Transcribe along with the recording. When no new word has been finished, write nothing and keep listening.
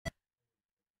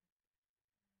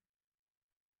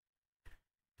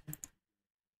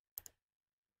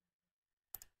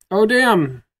Oh,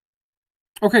 damn.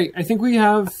 Okay, I think we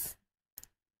have...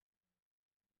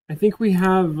 I think we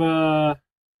have our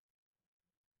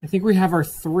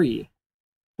 3.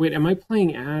 Wait, am I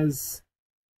playing as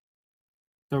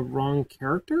the wrong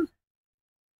character?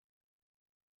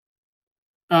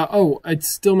 Oh,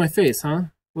 it's still my face, huh?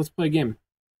 Let's play a game.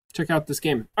 Check out this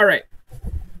game. All right.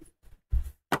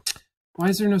 Why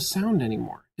is there no sound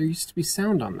anymore? There used to be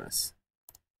sound on this.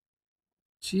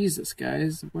 Jesus,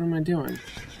 guys. What am I doing?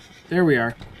 There we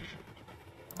are.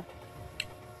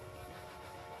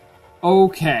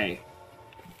 Okay.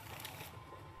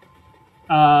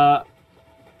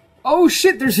 Oh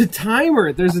shit, there's a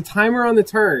timer. There's a timer on the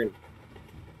turn.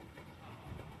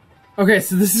 Okay,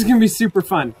 so this is gonna be super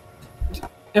fun.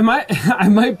 I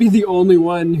might be the only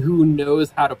one who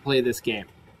knows how to play this game.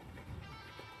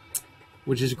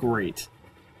 Which is great.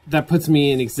 That puts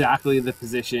me in exactly the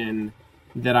position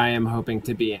that I am hoping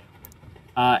to be in.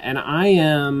 And I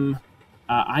am...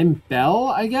 I'm Belle,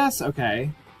 I guess?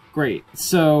 Okay, great.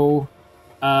 So,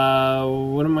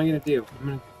 what am I gonna do?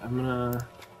 I'm gonna...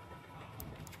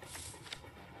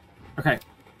 Okay.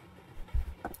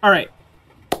 Alright.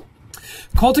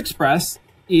 Colt Express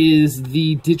is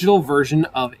the digital version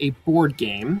of a board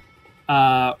game,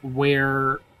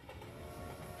 where...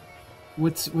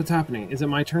 What's happening? Is it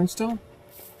my turn still?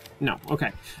 No,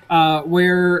 okay.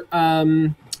 Where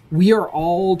we are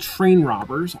all train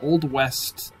robbers, Old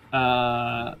West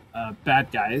bad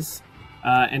guys,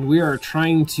 and we are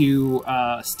trying to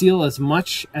steal as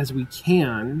much as we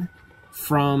can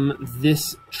from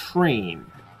this train.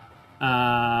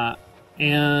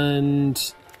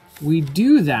 And we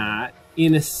do that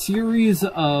in a series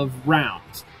of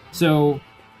rounds. So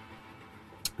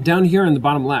down here in the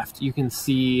bottom left, you can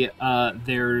see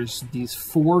there's these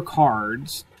 4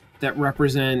 cards that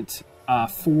represent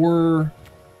 4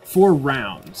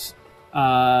 rounds.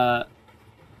 No,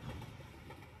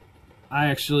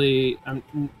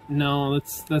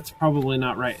 that's probably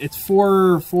not right. It's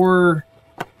for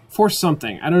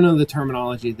something. I don't know the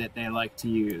terminology that they like to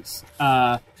use.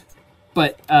 But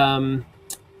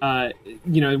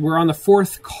you know, we're on the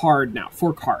 4th card now.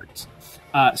 4 cards.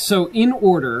 So in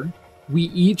order, we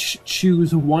each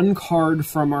choose 1 card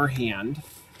from our hand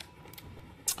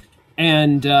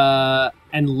and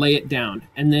lay it down.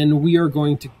 And then we are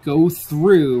going to go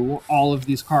through all of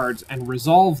these cards and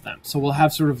resolve them. So we'll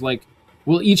have sort of like,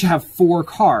 we'll each have 4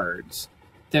 cards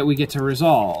that we get to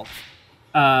resolve.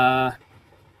 And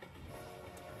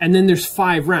then there's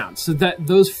 5 rounds. So that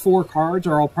those 4 cards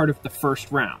are all part of the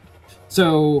first round.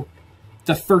 So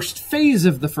the first phase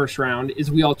of the first round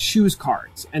is we all choose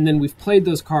cards, and then we've played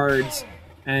those cards,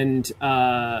 and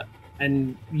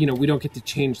you know, we don't get to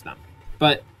change them.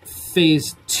 But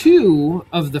phase 2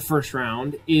 of the first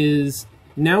round is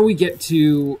now we get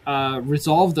to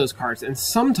resolve those cards, and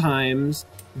sometimes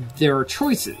there are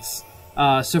choices.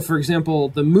 So for example,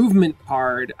 the movement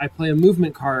card, I play a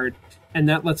movement card, and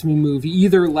that lets me move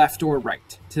either left or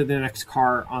right to the next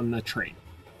car on the train.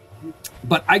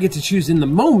 But I get to choose in the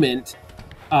moment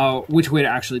which way to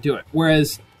actually do it.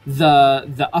 Whereas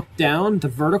the up-down, the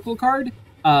vertical card,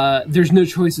 there's no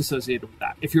choice associated with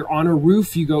that. If you're on a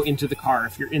roof, you go into the car.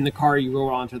 If you're in the car, you go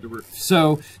onto the roof.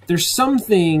 So there's some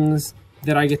things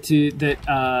that I get to,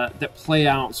 that play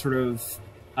out sort of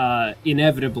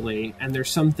inevitably, and there's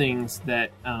some things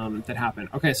that, that happen.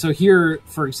 Okay, so here,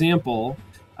 for example,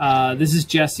 this is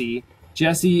Jesse.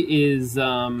 Jesse is,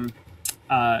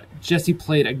 Jesse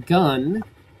played a gun,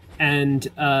 and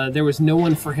there was no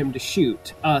one for him to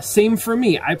shoot. Same for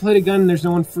me. I played a gun, and there's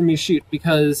no one for me to shoot,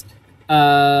 because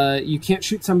you can't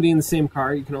shoot somebody in the same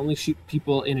car. You can only shoot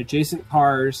people in adjacent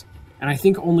cars, and I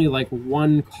think only like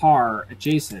 1 car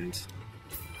adjacent.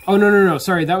 Oh, no,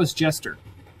 sorry, that was Jester.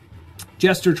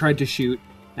 Jester tried to shoot,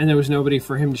 and there was nobody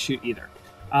for him to shoot either.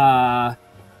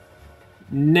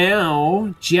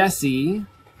 Now Jesse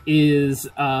is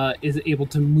able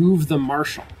to move the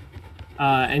marshal,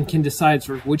 and can decide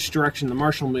sort of which direction the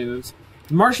marshal moves.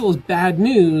 The marshal is bad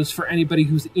news for anybody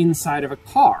who's inside of a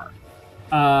car,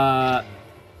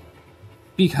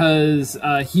 because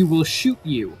he will shoot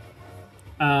you,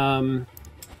 but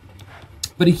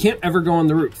he can't ever go on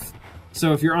the roof.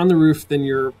 So if you're on the roof, then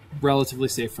you're relatively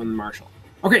safe from the marshal.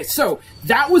 Okay, so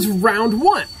that was round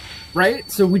 1, right?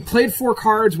 So we played 4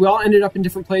 cards. We all ended up in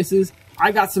different places.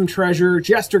 I got some treasure.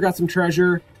 Jester got some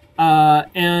treasure.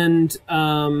 And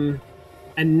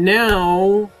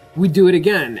now we do it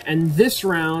again. And this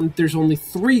round, there's only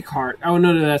 3 cards. Oh,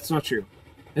 no, that's not true.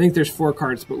 I think there's 4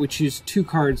 cards, but we choose 2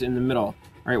 cards in the middle. All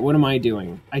right, what am I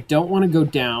doing? I don't want to go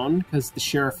down because the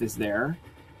sheriff is there.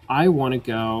 I want to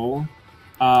go...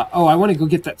 I want to go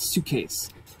get that suitcase.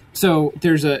 So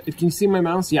there's a. Can you see my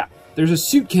mouse? Yeah. There's a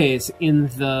suitcase in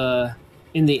the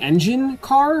engine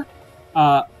car,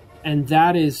 and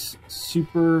that is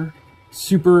super.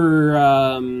 It's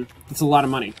a lot of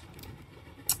money.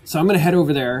 So I'm gonna head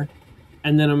over there,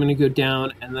 and then I'm gonna go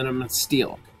down, and then I'm gonna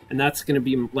steal, and that's gonna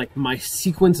be like my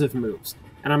sequence of moves.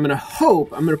 And I'm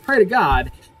gonna pray to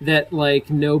God that like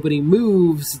nobody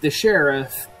moves the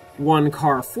sheriff one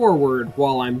car forward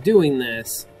while I'm doing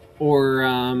this, or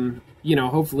you know,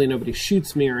 hopefully nobody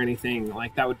shoots me or anything.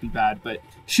 Like that would be bad, but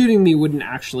shooting me wouldn't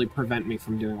actually prevent me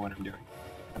from doing what I'm doing.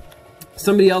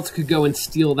 Somebody else could go and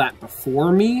steal that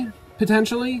before me,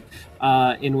 potentially,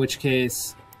 in which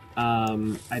case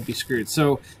I'd be screwed.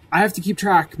 So I have to keep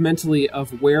track mentally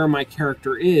of where my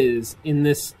character is in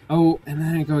this. Oh, and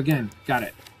then I go again. Got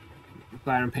it. I'm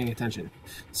glad I'm paying attention.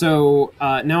 So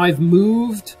now I've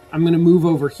moved. I'm going to move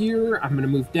over here. I'm going to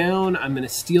move down. I'm going to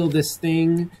steal this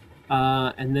thing.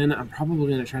 And then I'm probably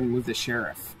going to try to move the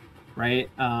sheriff, right?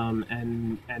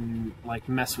 And like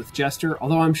mess with Jester.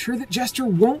 Although I'm sure that Jester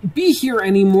won't be here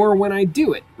anymore when I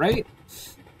do it, right?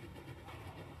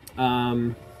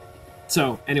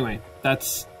 So anyway,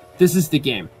 this is the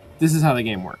game. This is how the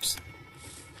game works.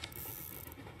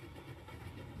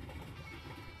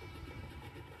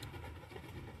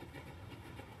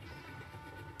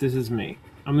 This is me.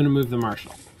 I'm going to move the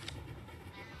marshal.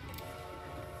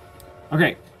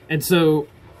 Okay, and so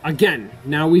again,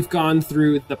 now we've gone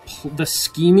through the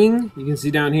scheming. You can see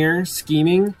down here,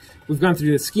 scheming. We've gone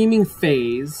through the scheming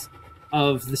phase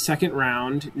of the second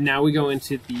round. Now we go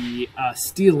into the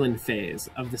stealing phase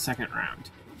of the second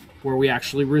round, where we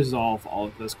actually resolve all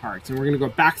of those cards. And we're going to go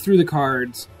back through the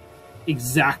cards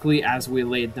exactly as we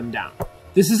laid them down.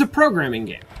 This is a programming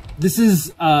game. This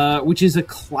is, which is a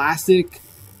classic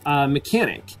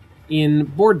mechanic in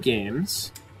board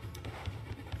games.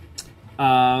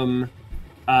 I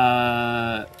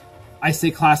say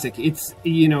classic. It's,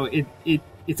 you know,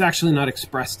 it's actually not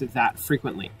expressed that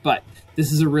frequently, but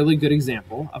this is a really good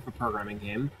example of a programming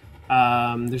game.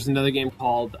 There's another game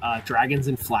called Dragons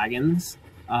and Flagons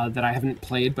that I haven't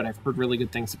played, but I've heard really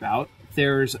good things about.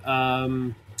 There's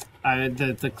the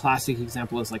classic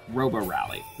example is like Robo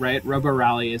Rally, right? Robo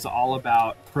Rally is all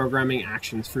about programming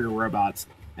actions for your robots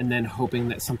and then hoping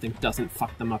that something doesn't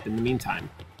fuck them up in the meantime.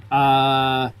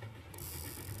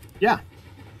 Yeah.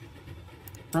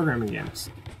 Programming games.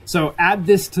 So add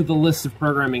this to the list of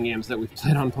programming games that we've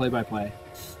played on Play by Play.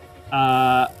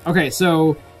 Okay,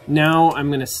 so now I'm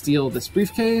going to steal this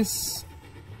briefcase,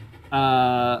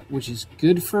 which is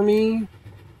good for me.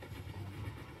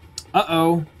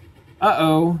 Uh-oh.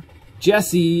 Uh-oh.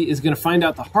 Jesse is going to find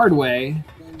out the hard way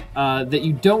that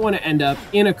you don't want to end up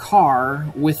in a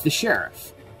car with the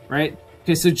sheriff, right?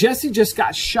 Okay, so Jesse just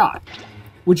got shot,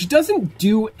 which doesn't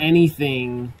do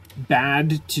anything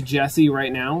bad to Jesse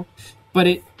right now, but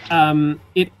it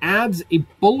adds a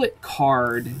bullet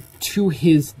card to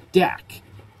his deck.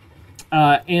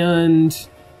 And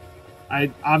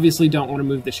I obviously don't want to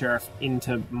move the sheriff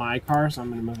into my car, so I'm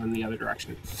going to move him the other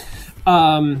direction.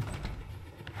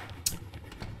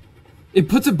 It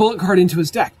puts a bullet card into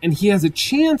his deck, and he has a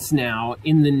chance now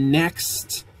in the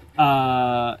next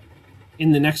round,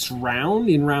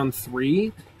 in round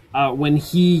 3, when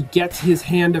he gets his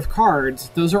hand of cards.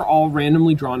 Those are all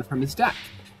randomly drawn from his deck.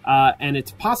 And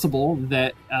it's possible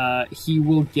that he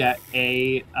will get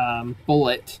a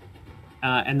bullet,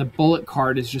 and the bullet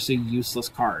card is just a useless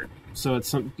card. So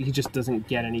he just doesn't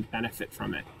get any benefit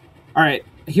from it. All right,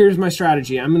 here's my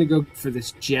strategy. I'm going to go for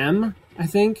this gem, I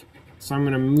think. So I'm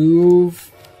going to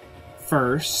move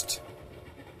first,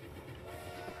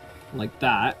 like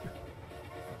that.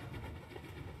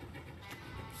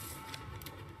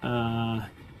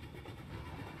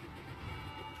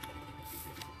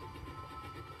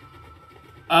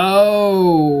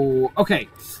 Oh, okay.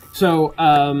 So,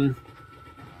 and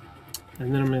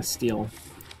then I'm going to steal.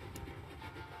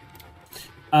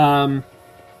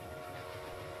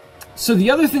 So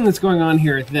the other thing that's going on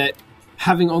here that,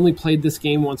 having only played this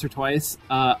game once or twice,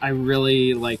 I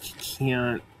really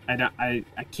can't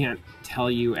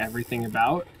tell you everything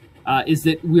about, is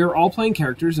that we're all playing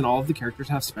characters and all of the characters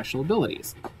have special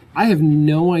abilities. I have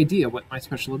no idea what my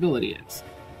special ability is.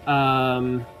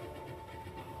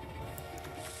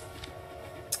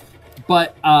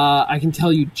 But I can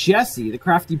tell you Jesse, the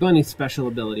Crafty Bunny's special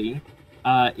ability,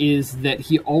 is that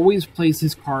he always plays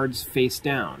his cards face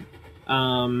down.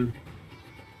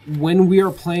 When we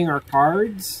are playing our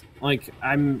cards,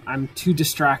 I'm too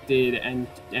distracted and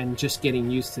just getting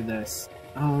used to this.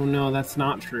 Oh no, that's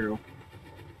not true.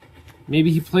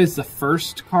 Maybe he plays the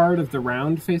first card of the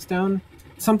round face down?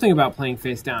 Something about playing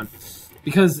face down.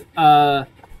 Because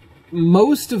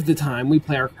most of the time we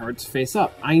play our cards face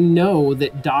up. I know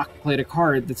that Doc played a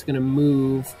card that's going to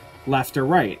move left or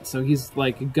right, so he's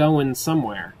like going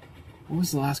somewhere. What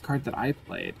was the last card that I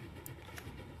played?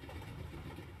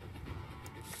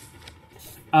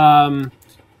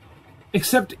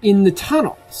 Except in the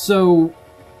tunnel. So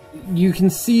you can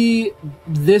see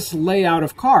this layout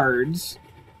of cards.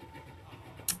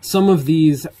 Some of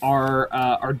these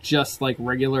are just like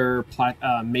regular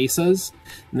mesas,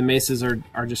 and the mesas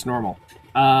are just normal.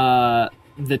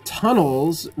 The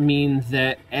tunnels mean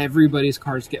that everybody's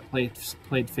cards get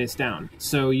played face down,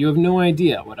 so you have no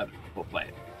idea what other people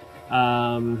played.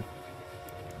 I'm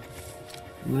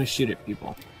gonna shoot at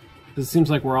people because it seems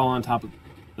like we're all on top of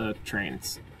the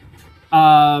trains.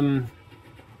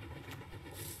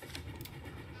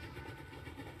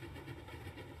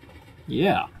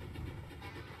 Yeah.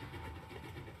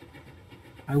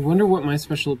 I wonder what my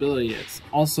special ability is.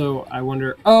 Also, I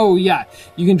wonder... Oh, yeah!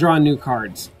 You can draw new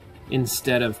cards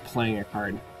instead of playing a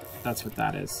card. That's what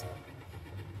that is.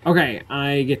 Okay,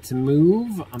 I get to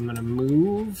move. I'm gonna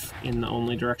move in the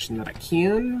only direction that I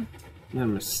can. And I'm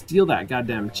gonna steal that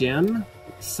goddamn gem.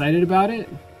 Excited about it.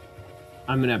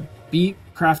 I'm gonna beat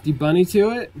Crafty Bunny to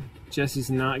it. Jesse's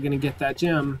not gonna get that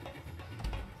gem.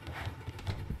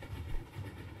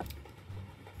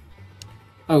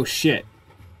 Oh, shit.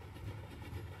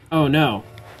 Oh no.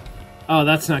 Oh,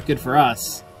 that's not good for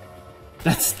us.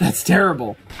 That's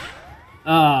terrible.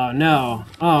 Oh no.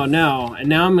 Oh no. And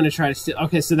now I'm gonna try to steal.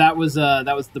 Okay, so that was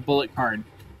the bullet card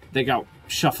that got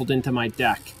shuffled into my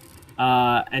deck.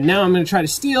 And now I'm gonna try to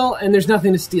steal, and there's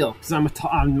nothing to steal because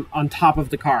I'm on top of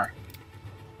the car.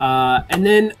 And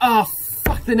then oh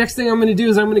fuck! The next thing I'm gonna do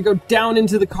is I'm gonna go down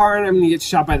into the car and I'm gonna get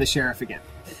shot by the sheriff again.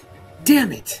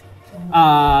 Damn it!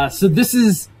 So this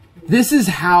is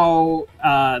how,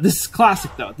 this is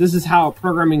classic though. This is how a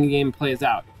programming game plays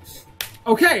out.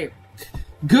 Okay,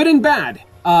 good and bad.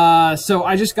 So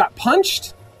I just got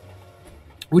punched,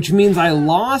 which means I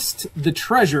lost the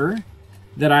treasure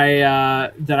that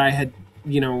I had,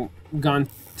 you know, gone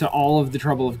to all of the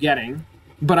trouble of getting.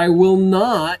 But I will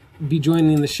not be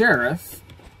joining the sheriff.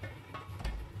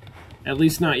 At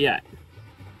least not yet.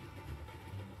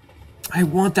 I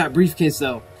want that briefcase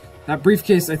though. That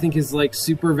briefcase, I think, is, like,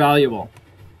 super valuable.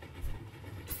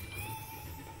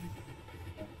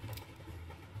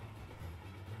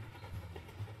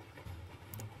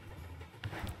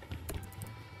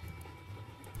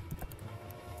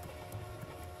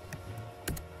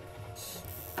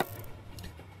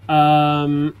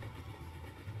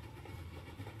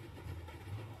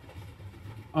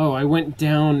 Oh, I went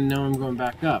down, and now I'm going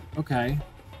back up. Okay.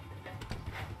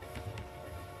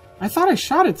 I thought I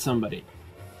shot at somebody.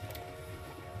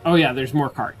 Oh yeah, there's more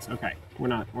cards. Okay, we're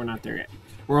not there yet.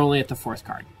 We're only at the 4th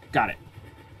card. Got it.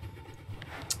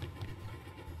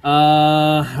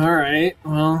 Alright.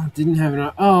 Well, didn't have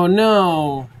enough. Oh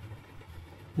no!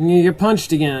 I'm gonna get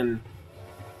punched again.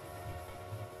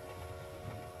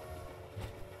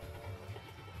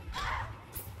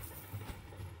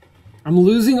 I'm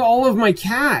losing all of my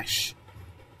cash.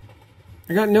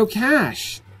 I got no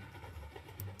cash.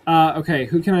 Okay,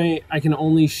 who can I can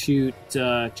only shoot,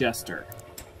 Jester.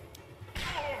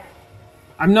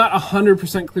 I'm not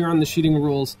 100% clear on the shooting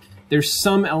rules. There's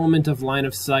some element of line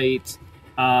of sight,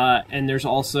 and there's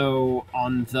also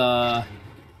on the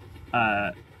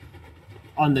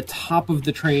top of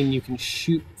the train you can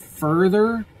shoot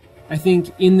further. I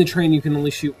think in the train you can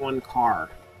only shoot one car,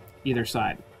 either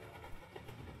side.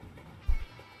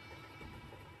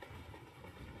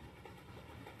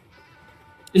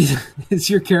 Is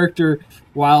your character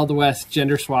Wild West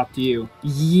gender swapped you?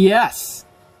 Yes!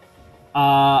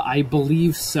 I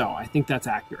believe so. I think that's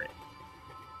accurate.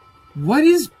 What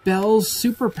is Belle's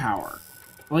superpower?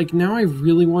 Like, now I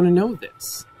really want to know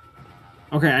this.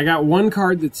 Okay, I got one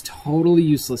card that's totally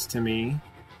useless to me.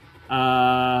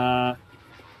 I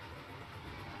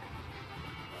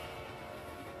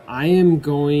am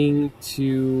going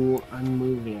to... I'm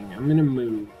moving. I'm going to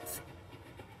move.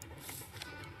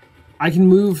 I can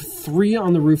move 3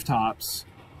 on the rooftops.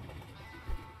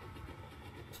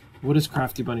 What is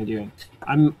Crafty Bunny doing?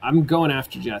 I'm going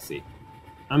after Jesse.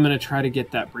 I'm gonna try to get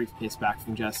that briefcase back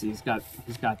from Jesse. He's got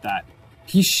that.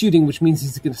 He's shooting, which means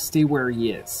he's gonna stay where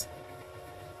he is,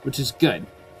 which is good.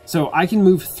 So I can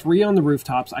move 3 on the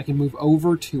rooftops. I can move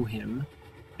over to him,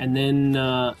 and then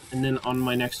on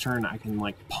my next turn I can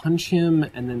like punch him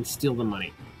and then steal the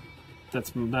money.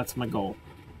 That's my goal.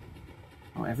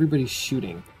 Oh, everybody's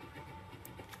shooting.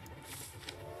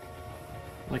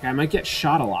 Like, I might get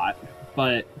shot a lot,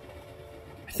 but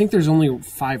I think there's only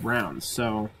 5 rounds,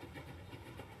 so...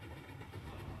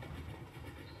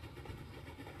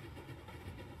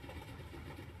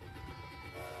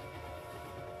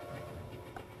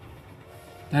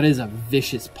 That is a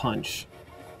vicious punch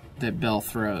that Belle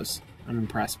throws. I'm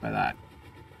impressed by that.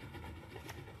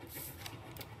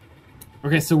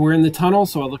 Okay, so we're in the tunnel,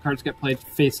 so all the cards get played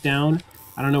face down.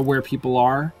 I don't know where people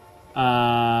are.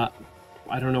 I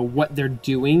don't know what they're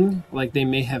doing. Like, they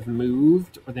may have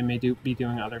moved, or they may be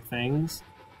doing other things.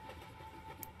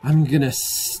 I'm gonna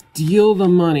steal the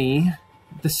money,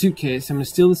 the suitcase. I'm gonna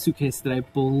steal the suitcase that I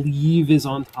believe is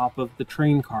on top of the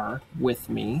train car with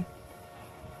me.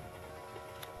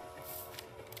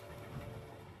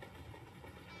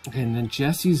 Okay, and then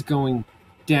Jesse's going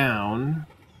down,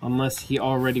 unless he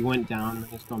already went down and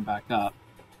he's going back up.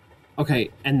 Okay,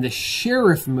 and the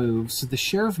sheriff moves, so the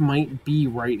sheriff might be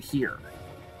right here.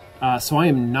 So I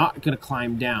am not going to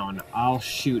climb down. I'll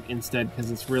shoot instead,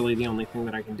 because it's really the only thing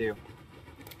that I can do.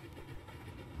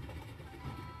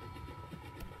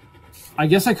 I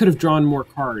guess I could have drawn more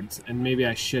cards, and maybe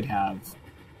I should have.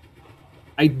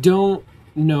 I don't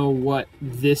know what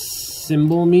this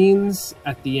symbol means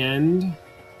at the end.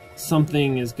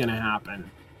 Something is going to happen.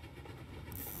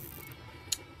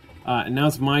 And now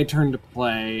it's my turn to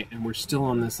play, and we're still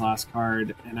on this last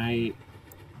card, and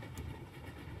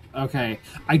okay,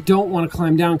 I don't want to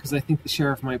climb down because I think the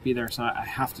sheriff might be there, so I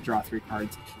have to draw 3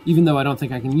 cards, even though I don't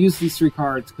think I can use these 3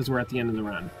 cards because we're at the end of the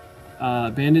run.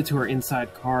 Bandits who are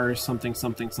inside cars, something,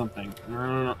 something, something.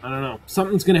 I don't know.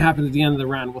 Something's going to happen at the end of the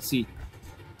round. We'll see.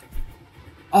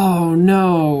 Oh,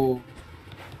 no.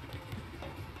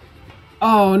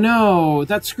 Oh, no.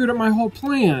 That screwed up my whole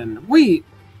plan. Wait.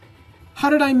 How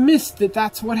did I miss that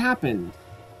that's what happened?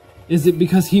 Is it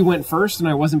because he went first and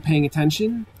I wasn't paying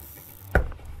attention?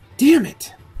 Damn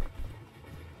it.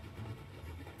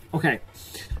 Okay.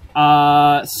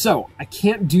 So, I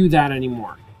can't do that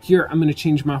anymore. Here, I'm going to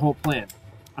change my whole plan.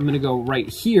 I'm going to go right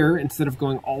here instead of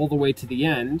going all the way to the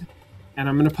end. And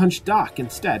I'm going to punch Doc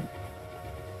instead.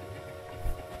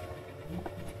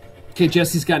 Okay,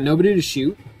 Jesse's got nobody to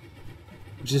shoot,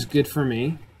 which is good for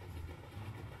me.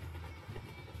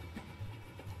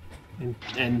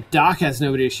 And Doc has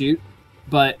nobody to shoot,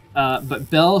 but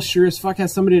Belle sure as fuck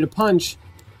has somebody to punch.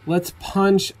 Let's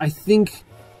punch. I think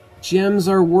gems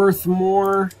are worth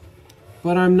more,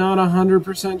 but I'm not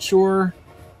 100% sure.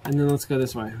 And then let's go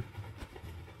this way.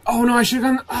 Oh no, I should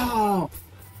have gone. Oh,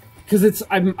 because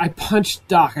I punched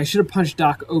Doc. I should have punched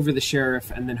Doc over the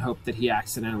sheriff and then hoped that he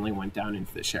accidentally went down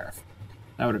into the sheriff.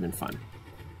 That would have been fun.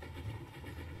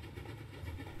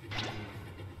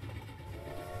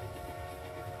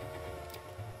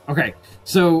 Okay,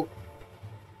 so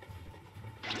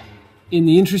in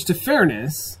the interest of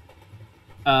fairness,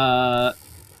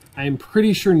 I'm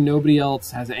pretty sure nobody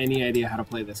else has any idea how to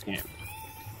play this game.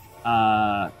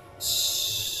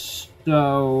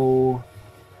 So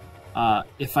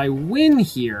if I win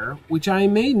here, which I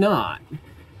may not,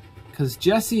 because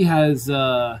Jesse has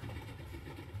the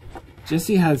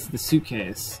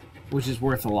suitcase, which is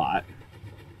worth a lot.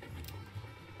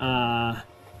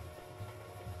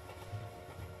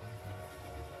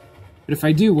 But if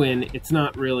I do win, it's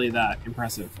not really that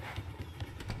impressive.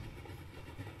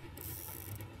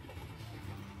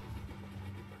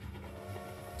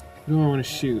 Who do I want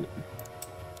to shoot?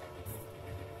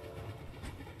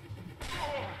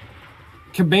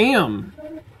 Kabam!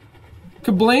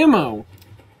 Kablamo!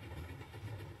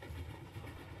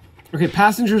 Okay,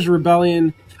 Passengers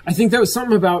Rebellion. I think that was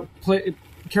something about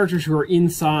characters who are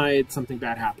inside something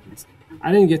bad happens.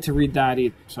 I didn't get to read that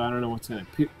either, so I don't know what's going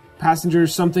to...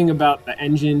 Passengers, something about the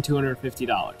engine,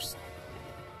 $250.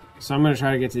 So I'm going to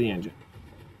try to get to the engine.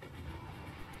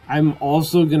 I'm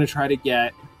also going to try to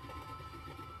get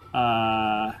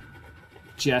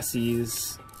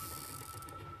Jesse's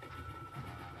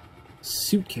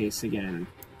suitcase again,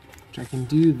 which I can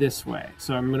do this way.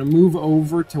 So I'm going to move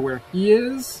over to where he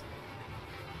is.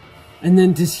 And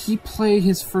then does he play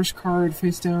his first card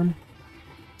face down?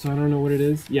 So I don't know what it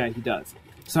is. Yeah, he does.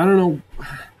 So I don't know...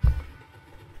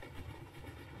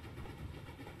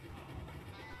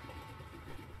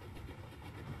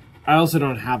 I also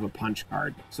don't have a punch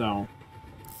card, so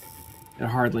it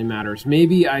hardly matters.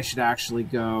 Maybe I should actually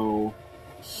go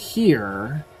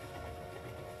here.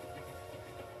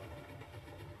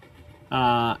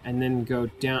 And then go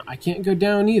down. I can't go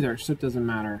down either, so it doesn't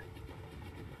matter.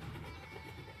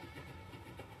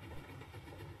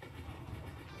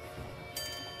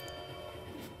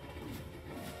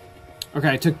 Okay,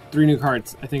 I took 3 new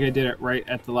cards. I think I did it right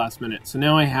at the last minute. So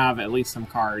now I have at least some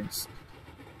cards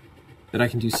that I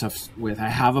can do stuff with. I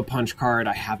have a punch card.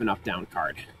 I have an up-down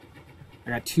card. I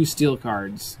got 2 steel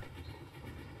cards.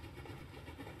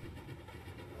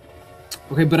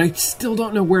 Okay, but I still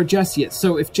don't know where Jesse is.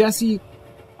 So if Jesse...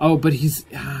 Oh, but he's...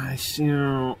 you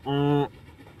know...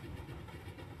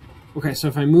 Okay, so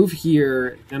if I move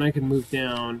here, then I can move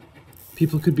down.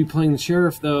 People could be playing the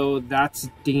sheriff, though. That's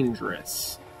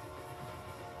dangerous.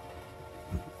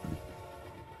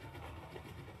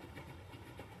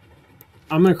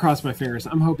 I'm going to cross my fingers.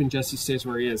 I'm hoping Jesse stays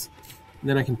where he is. And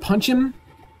then I can punch him,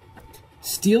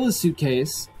 steal his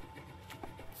suitcase.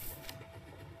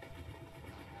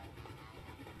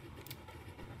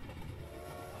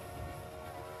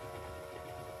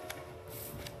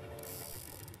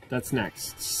 That's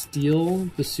next. Steal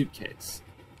the suitcase.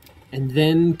 And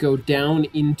then go down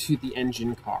into the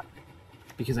engine car.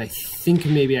 Because I think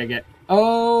maybe I get...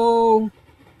 Oh!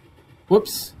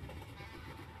 Whoops.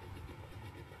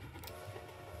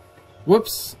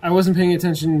 Whoops. I wasn't paying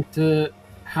attention to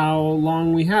how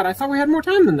long we had. I thought we had more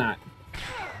time than that.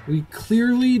 We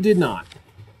clearly did not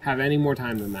have any more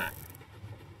time than that.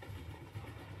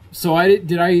 So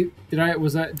did I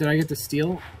get to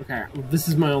steal? Okay, well, this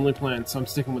is my only plan, so I'm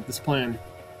sticking with this plan.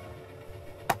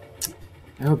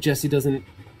 I hope Jesse doesn't...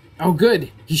 Oh,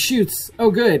 good! He shoots! Oh,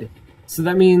 good! So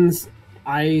that means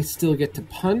I still get to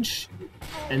punch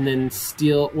and then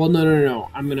steal... Well, no.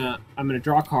 I'm gonna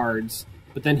draw cards,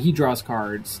 but then he draws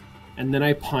cards, and then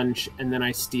I punch, and then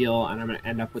I steal, and I'm gonna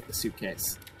end up with the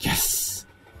suitcase. Yes!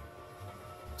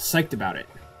 Psyched about it.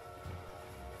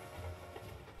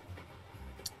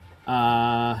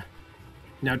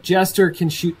 Now Jester can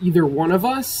shoot either one of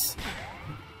us,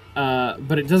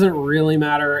 but it doesn't really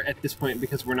matter at this point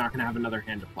because we're not going to have another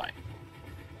hand to play.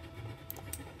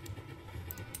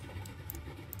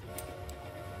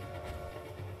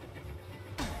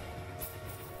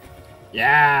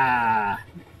 Yeah!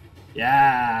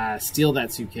 Yeah! Steal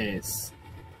that suitcase.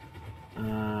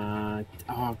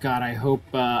 Oh god, I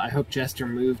hope Jester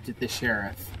moved to the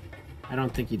sheriff. I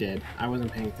don't think he did. I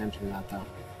wasn't paying attention to that, though.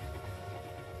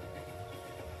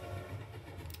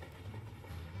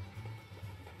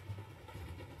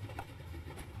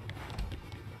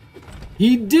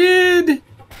 He did!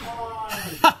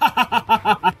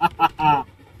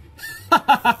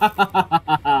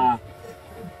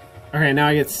 Okay, now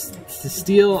I get to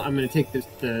steal. I'm going to take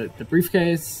the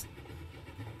briefcase.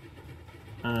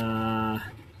 Ah,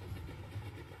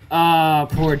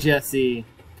 poor Jesse.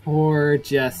 Poor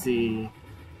Jesse.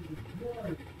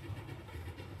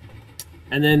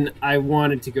 And then I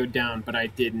wanted to go down, but I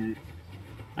didn't.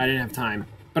 I didn't have time.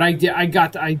 But I did. I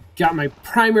got my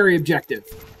primary objective.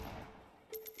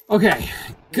 Okay,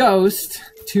 Ghost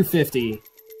 250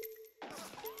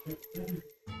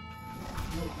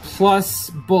 plus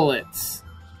bullets.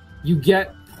 You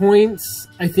get points,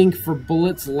 I think, for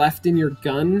bullets left in your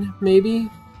gun, maybe.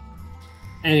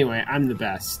 Anyway, I'm the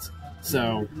best,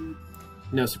 so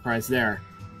no surprise there.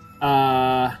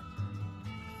 Oh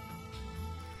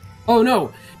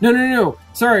no!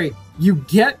 Sorry, you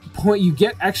get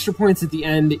extra points at the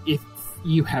end if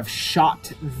you have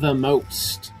shot the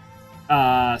most.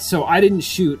 So I didn't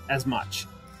shoot as much,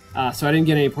 so I didn't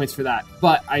get any points for that.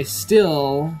 But I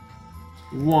still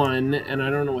won, and I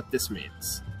don't know what this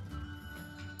means.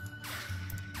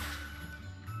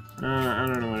 I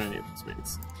don't know what any of this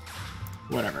means.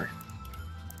 Whatever.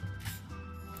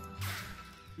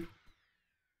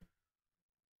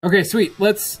 Okay, sweet.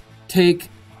 Let's take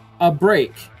a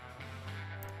break.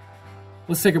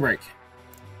 Let's take a break.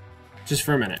 Just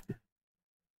for a minute.